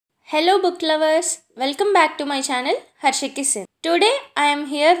Hello book lovers, welcome back to my channel Harshiki Sin. Today I am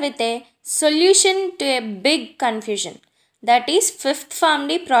here with a solution to a big confusion, that is 5th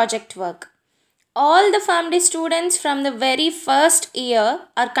Pharm.D project work. All the Pharm.D students from the very first year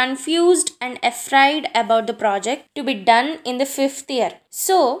are confused and afraid about the project to be done in the 5th year.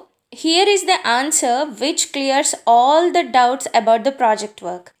 So here is the answer which clears all the doubts about the project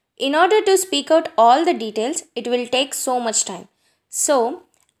work. In order to speak out all the details, it will take so much time. So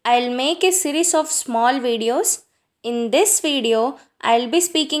I'll make a series of small videos. In this video, I'll be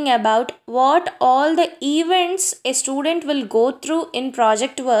speaking about what all the events a student will go through in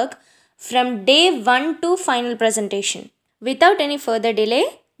project work from day 1 to final presentation. Without any further delay,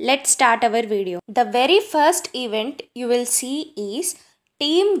 let's start our video. The very first event you will see is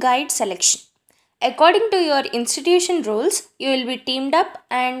team guide selection. According to your institution rules, you will be teamed up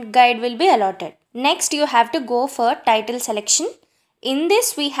and guide will be allotted. Next, you have to go for title selection. In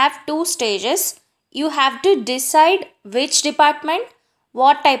this, we have two stages. You have to decide which department,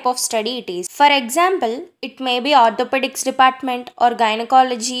 what type of study it is. For example, it may be orthopedics department or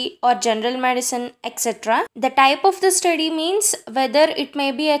gynecology or general medicine, etc. The type of the study means whether it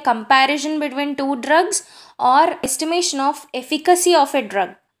may be a comparison between two drugs or estimation of efficacy of a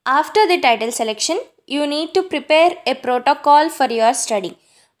drug. After the title selection, you need to prepare a protocol for your study.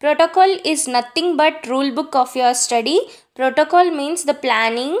 Protocol is nothing but rule book of your study. Protocol means the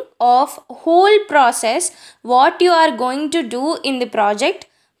planning of whole process, what you are going to do in the project.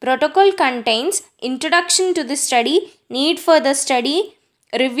 Protocol contains introduction to the study, need for the study,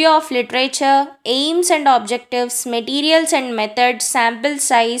 review of literature, aims and objectives, materials and methods, sample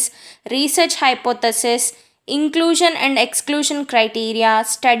size, research hypothesis, inclusion and exclusion criteria,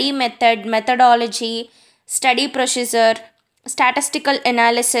 study method, methodology, study procedure, statistical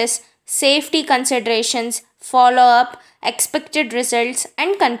analysis, safety considerations, follow-up, expected results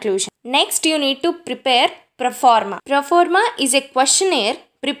and conclusion. Next, you need to prepare PROFORMA. PROFORMA is a questionnaire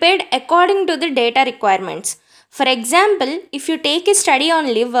prepared according to the data requirements. For example, if you take a study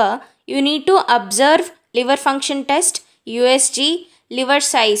on liver, you need to observe liver function test, USG, liver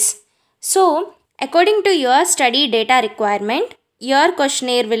size. So, according to your study data requirement, your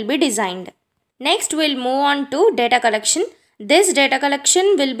questionnaire will be designed. Next, we'll move on to data collection. This data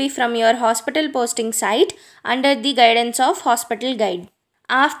collection will be from your hospital posting site under the guidance of hospital guide.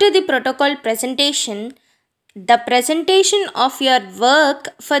 After the protocol presentation, the presentation of your work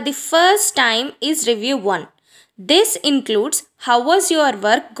for the first time is review 1. This includes how was your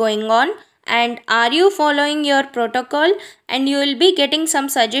work going on and are you following your protocol, and you will be getting some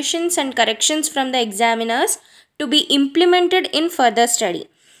suggestions and corrections from the examiners to be implemented in further study.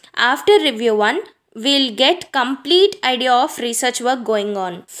 After review 1, we'll get complete idea of research work going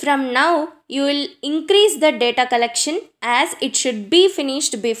on. From now, you will increase the data collection as it should be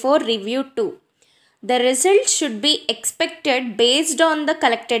finished before review 2. The results should be expected based on the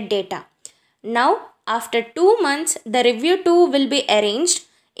collected data. Now, after 2 months, the review 2 will be arranged.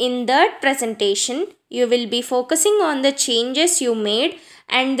 In that presentation, you will be focusing on the changes you made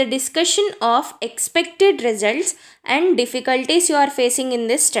and the discussion of expected results and difficulties you are facing in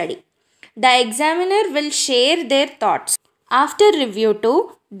this study. The examiner will share their thoughts. After review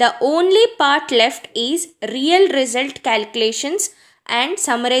 2, the only part left is real result calculations and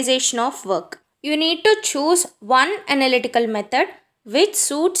summarization of work. You need to choose one analytical method which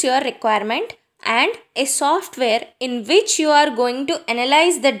suits your requirement and a software in which you are going to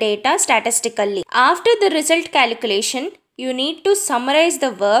analyze the data statistically. After the result calculation, you need to summarize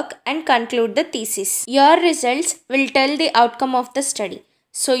the work and conclude the thesis. Your results will tell the outcome of the study.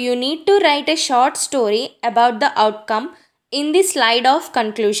 So you need to write a short story about the outcome in the slide of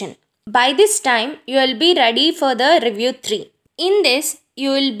conclusion. By this time, you will be ready for the review 3. In this, you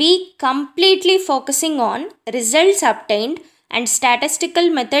will be completely focusing on results obtained and statistical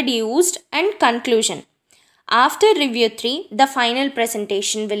method used and conclusion. After review 3, the final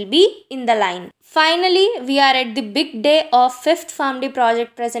presentation will be in the line. Finally, we are at the big day of 5th Pharm.D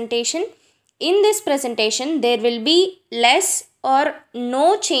project presentation. In this presentation, there will be less or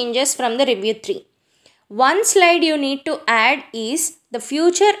no changes from the review 3. One slide you need to add is the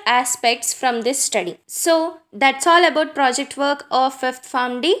future aspects from this study. So that's all about project work of 5th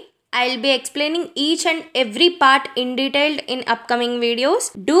Pharm.D. I'll be explaining each and every part in detail in upcoming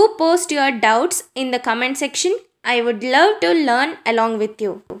videos. Do post your doubts in the comment section. I would love to learn along with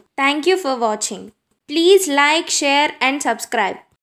you. Thank you for watching. Please like, share and subscribe.